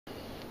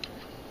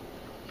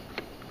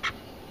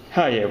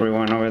Hi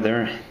everyone over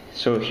there.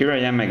 So here I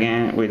am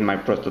again with my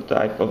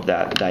prototype of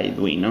that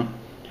Diveduino.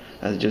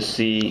 As you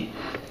see,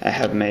 I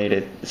have made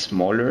it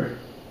smaller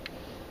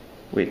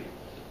with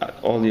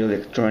all the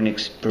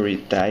electronics pretty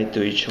tight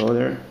to each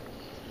other.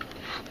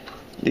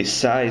 The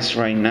size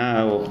right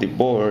now of the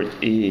board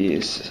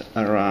is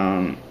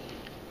around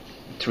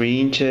 3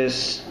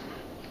 inches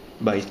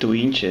by 2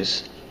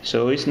 inches.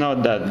 So it's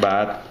not that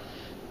bad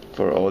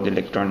for all the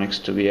electronics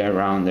to be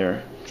around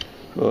there.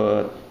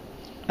 But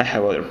I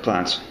have other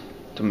plans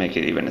to make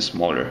it even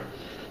smaller.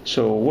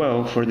 So,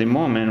 well, for the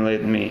moment,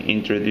 let me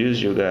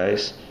introduce you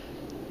guys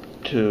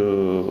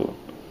to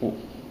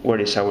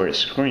what is our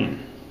screen.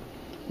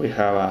 We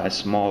have a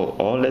small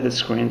OLED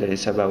screen that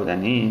is about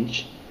an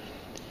inch.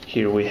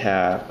 Here we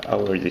have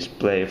our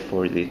display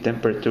for the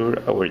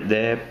temperature, our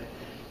depth,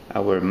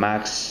 our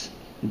max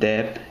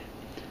depth,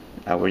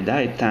 our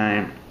die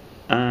time,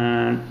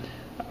 and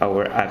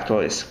our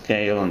actual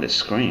scale on the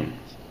screen.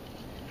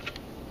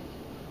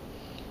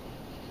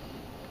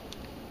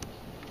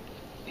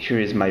 Here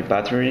is my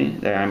battery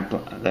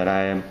that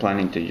I am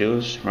planning to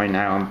use. Right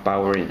now I'm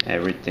powering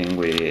everything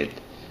with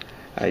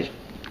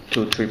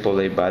two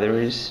AAA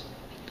batteries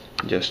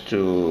just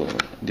to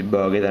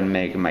debug it and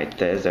make my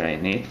test that I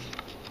need.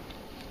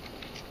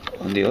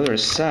 On the other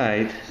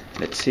side,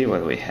 let's see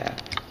what we have.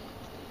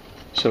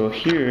 So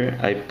here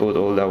I put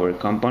all our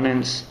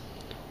components.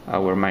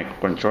 Our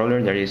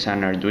microcontroller, there is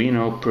an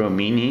Arduino Pro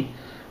Mini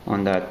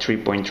on the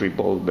 3.3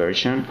 volt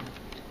version.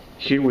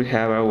 Here we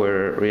have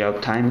our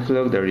real-time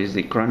clock, there is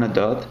the chrono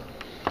dot,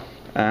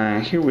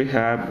 and here we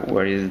have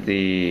what is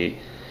the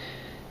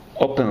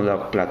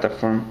Openlog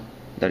platform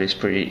that is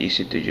pretty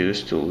easy to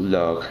use to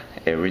log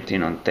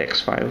everything on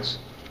text files,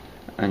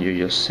 and you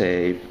just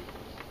save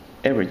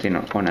everything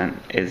on an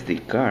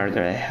SD card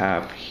that I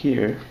have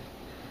here.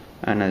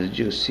 And as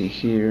you see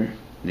here,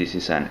 this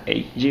is an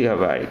 8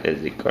 GB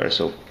SD card,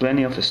 so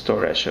plenty of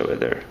storage over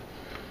there.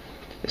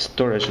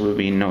 Storage will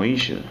be no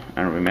issue,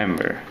 and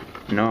remember,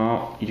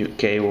 no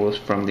cables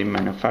from the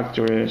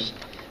manufacturers,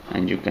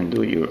 and you can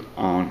do your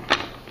own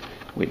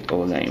with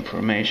all the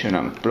information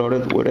and plot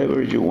it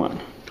whatever you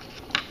want.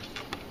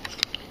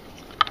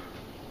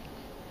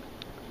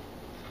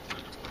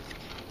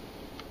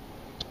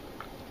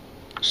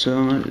 So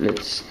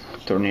let's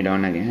turn it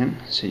on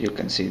again so you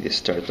can see the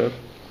startup.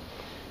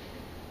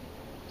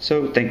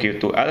 So thank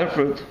you to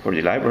Adafruit for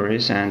the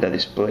libraries and the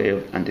display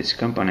and these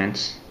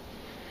components.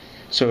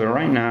 So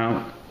right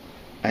now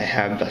I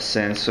have the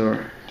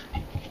sensor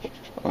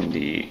on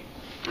the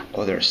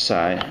other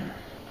side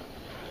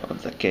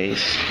of the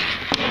case.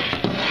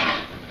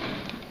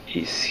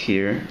 Is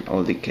here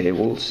all the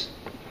cables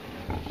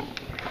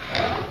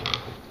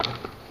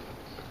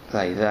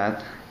like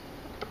that.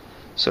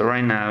 So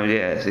right now,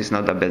 yes, it's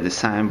not a bad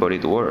design, but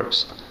it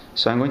works.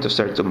 So I'm going to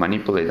start to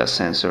manipulate the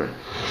sensor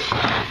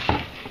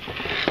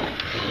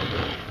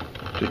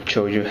to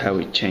show you how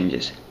it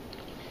changes.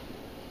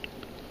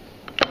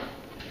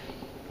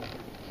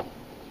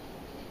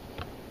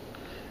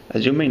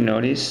 As you may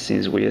notice,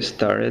 since we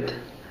started,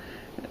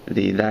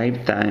 the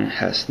dive time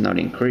has not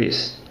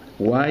increased.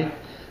 Why?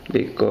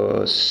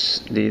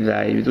 Because the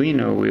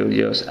Diveduino will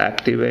just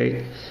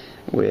activate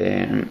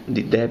when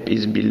the depth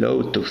is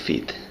below 2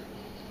 feet.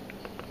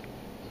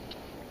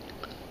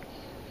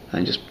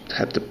 I just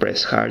have to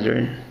press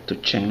harder to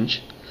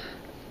change.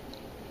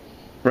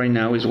 Right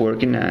now it's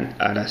working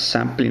at a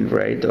sampling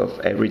rate of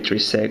every 3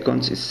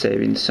 seconds. It's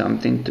saving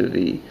something to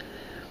the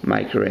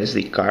micro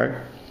SD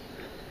card.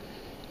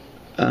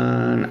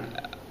 And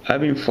I've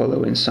been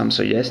following some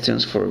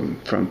suggestions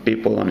from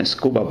people on a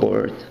Scuba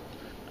board,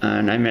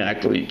 and I may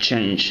actually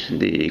change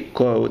the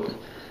code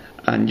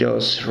and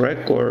just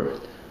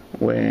record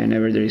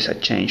whenever there is a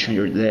change on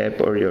your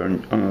depth or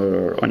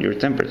on your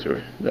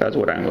temperature. That's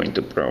what I'm going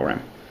to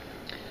program.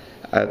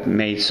 I've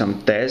made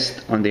some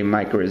tests on the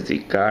micro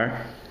SD card,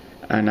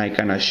 and I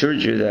can assure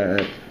you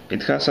that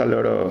it has a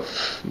lot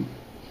of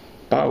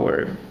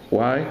power.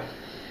 Why?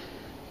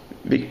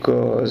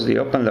 Because the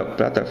Openlog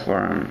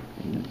platform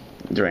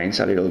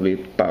drains a little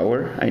bit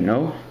power, I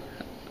know,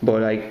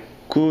 but I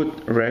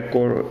could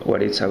record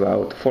what it's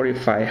about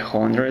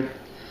 4,500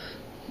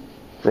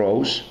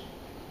 rows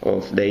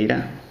of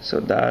data,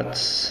 so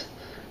that's,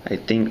 I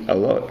think, a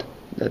lot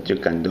that you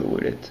can do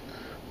with it.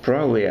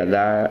 Probably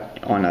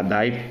on a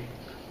dive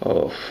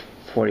of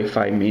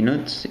 45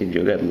 minutes, if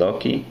you get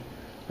lucky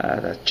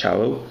at a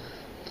shallow,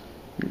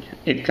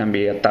 it can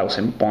be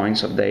 1,000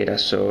 points of data,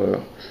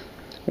 so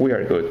we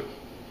are good,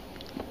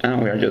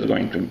 and we are just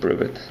going to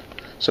improve it.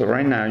 So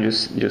right now you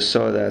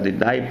saw that the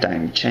dive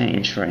time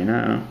changed right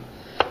now.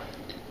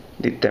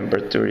 The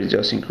temperature is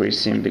just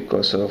increasing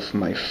because of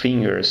my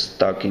fingers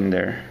stuck in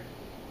there.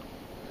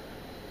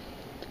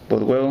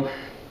 But well,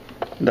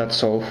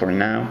 that's all for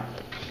now.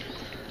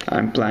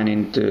 I'm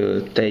planning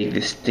to take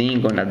this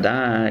thing on a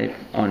dive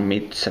on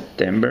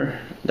mid-September.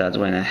 That's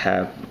when I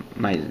have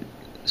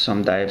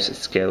some dives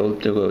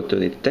scheduled to go to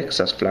the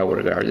Texas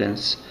Flower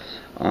Gardens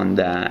on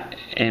the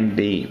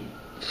MB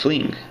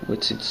Fling,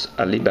 which is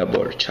a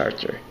liveaboard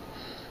charter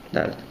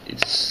that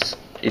it's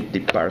it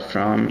departs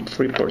from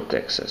Freeport,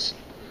 Texas.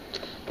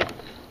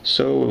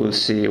 So we will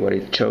see what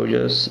it shows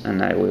us,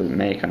 and I will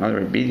make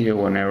another video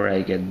whenever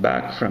I get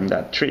back from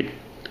that trip.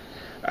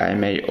 I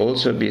may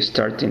also be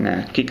starting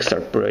a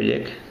Kickstarter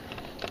project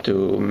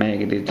to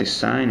make this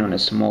design on a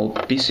small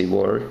PCB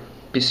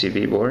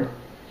board,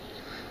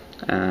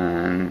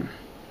 and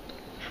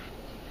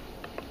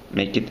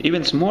make it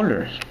even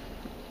smaller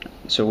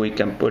so we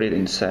can put it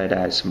inside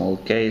a small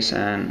case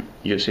and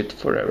use it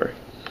forever.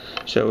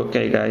 So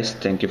okay guys,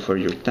 thank you for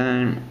your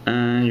time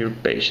and your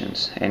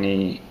patience.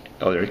 Any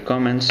other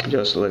comments,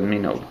 just let me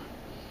know.